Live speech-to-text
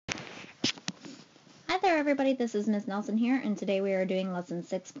there everybody, this is Ms. Nelson here, and today we are doing lesson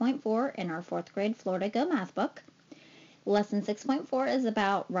 6.4 in our 4th grade Florida Go math book. Lesson 6.4 is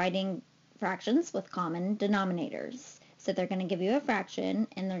about writing fractions with common denominators. So they're going to give you a fraction,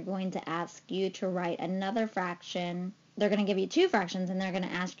 and they're going to ask you to write another fraction. They're going to give you two fractions, and they're going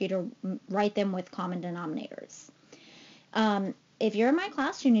to ask you to write them with common denominators. If you're in my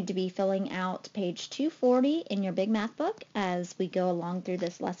class, you need to be filling out page 240 in your big math book as we go along through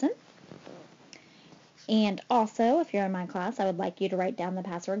this lesson. And also, if you're in my class, I would like you to write down the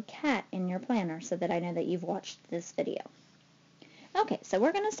password CAT in your planner so that I know that you've watched this video. Okay, so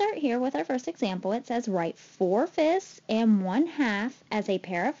we're going to start here with our first example. It says write 4/5 and 1/2 as a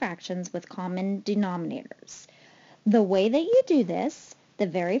pair of fractions with common denominators. The way that you do this, the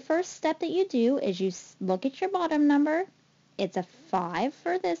very first step that you do is you look at your bottom number. It's a 5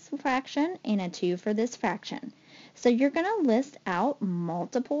 for this fraction and a 2 for this fraction. So you're going to list out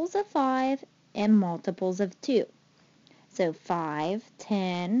multiples of 5 and multiples of 2. So 5,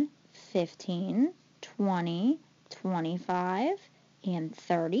 10, 15, 20, 25, and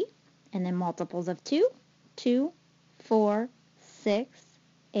 30. And then multiples of 2, 2, 4, 6,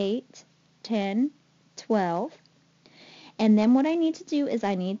 8, 10, 12. And then what I need to do is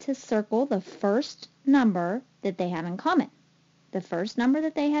I need to circle the first number that they have in common. The first number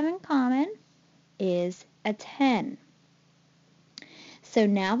that they have in common is a 10. So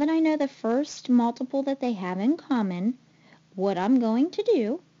now that I know the first multiple that they have in common, what I'm going to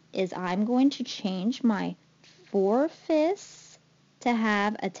do is I'm going to change my 4/5 to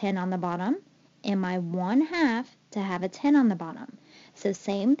have a 10 on the bottom and my 1/2 to have a 10 on the bottom. So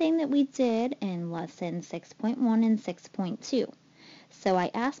same thing that we did in lesson 6.1 and 6.2. So I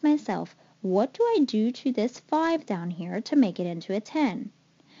asked myself, what do I do to this 5 down here to make it into a 10?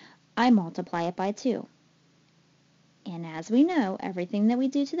 I multiply it by 2. And as we know, everything that we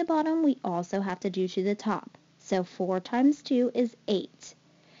do to the bottom, we also have to do to the top. So 4 times 2 is 8.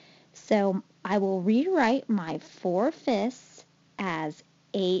 So I will rewrite my 4/5 as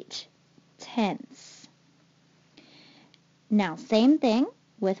 8/10. Now, same thing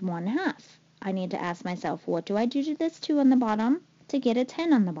with 1/2. I need to ask myself, what do I do to this 2 on the bottom to get a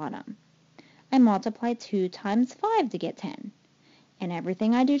 10 on the bottom? I multiply 2 times 5 to get 10. And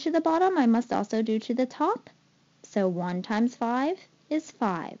everything I do to the bottom, I must also do to the top. So 1 times 5 is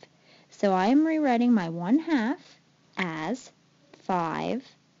 5. So I am rewriting my 1/2 as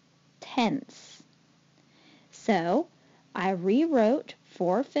 5/10. So I rewrote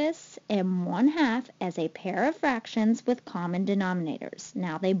 4/5 and 1/2 as a pair of fractions with common denominators.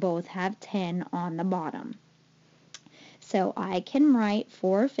 Now they both have 10 on the bottom. So I can write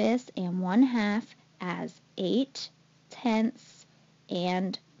 4/5 and 1/2 as 8/10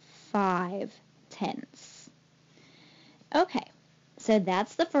 and 5/10. Okay, so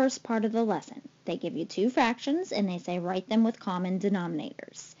that's the first part of the lesson. They give you two fractions and they say write them with common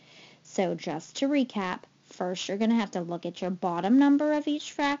denominators. So just to recap, first you're going to have to look at your bottom number of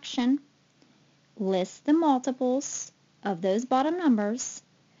each fraction, list the multiples of those bottom numbers,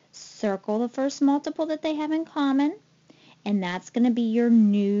 circle the first multiple that they have in common, and that's going to be your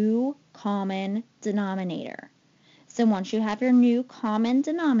new common denominator. So once you have your new common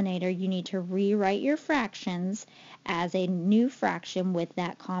denominator, you need to rewrite your fractions as a new fraction with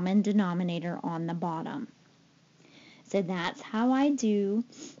that common denominator on the bottom. So that's how I do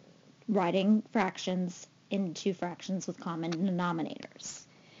writing fractions into fractions with common denominators.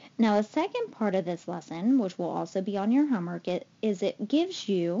 Now the second part of this lesson, which will also be on your homework, is it gives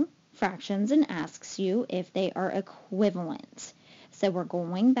you fractions and asks you if they are equivalent. So we're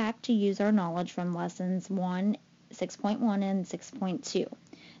going back to use our knowledge from lessons 6.1 and 6.2.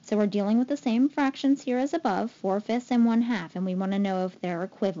 So we're dealing with the same fractions here as above, 4/5 and 1/2, and we want to know if they're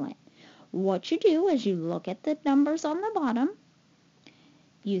equivalent. What you do is you look at the numbers on the bottom.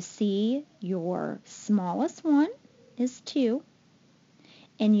 You see your smallest one is 2,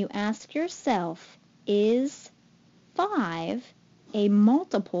 and you ask yourself, is 5 a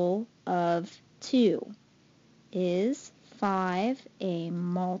multiple of 2? Is 5 a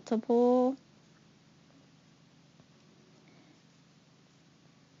multiple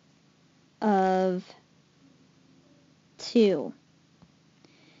of 2?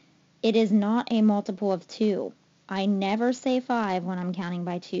 It is not a multiple of 2. I never say 5 when I'm counting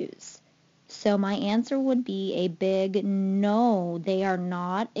by 2's. So my answer would be a big no. They are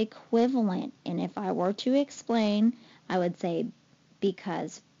not equivalent. And if I were to explain, I would say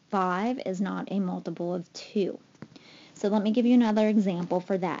because 5 is not a multiple of 2. So let me give you another example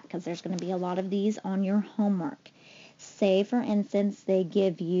for that, because there's going to be a lot of these on your homework. Say, for instance, they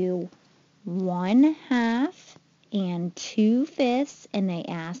give you 1/2 and 2/5, and they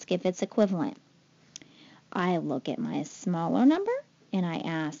ask if it's equivalent. I look at my smaller number and I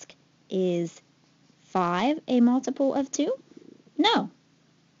ask, is 5 a multiple of 2? No.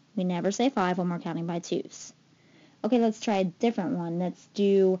 We never say 5 when we're counting by 2s. Okay, let's try a different one. Let's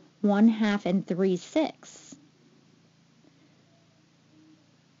do 1/2 and 3/6.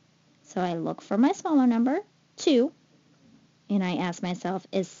 So I look for my smaller number, 2, and I ask myself,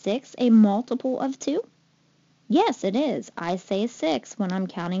 is 6 a multiple of 2? Yes, it is. I say 6 when I'm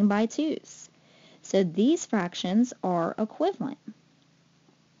counting by 2s. So these fractions are equivalent.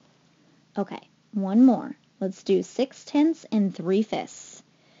 Okay, one more. Let's do 6/10 and 3/5.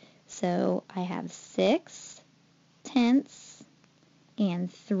 So I have 6/10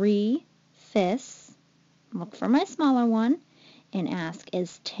 and 3/5. Look for my smaller one and ask,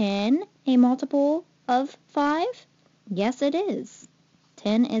 is 10 a multiple of 5? Yes, it is.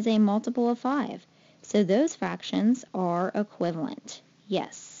 10 is a multiple of 5. So those fractions are equivalent.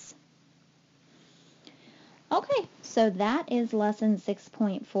 Yes. Okay, so that is lesson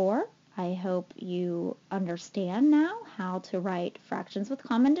 6.4. I hope you understand now how to write fractions with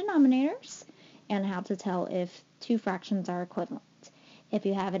common denominators and how to tell if two fractions are equivalent. If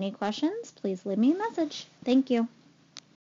you have any questions, please leave me a message. Thank you.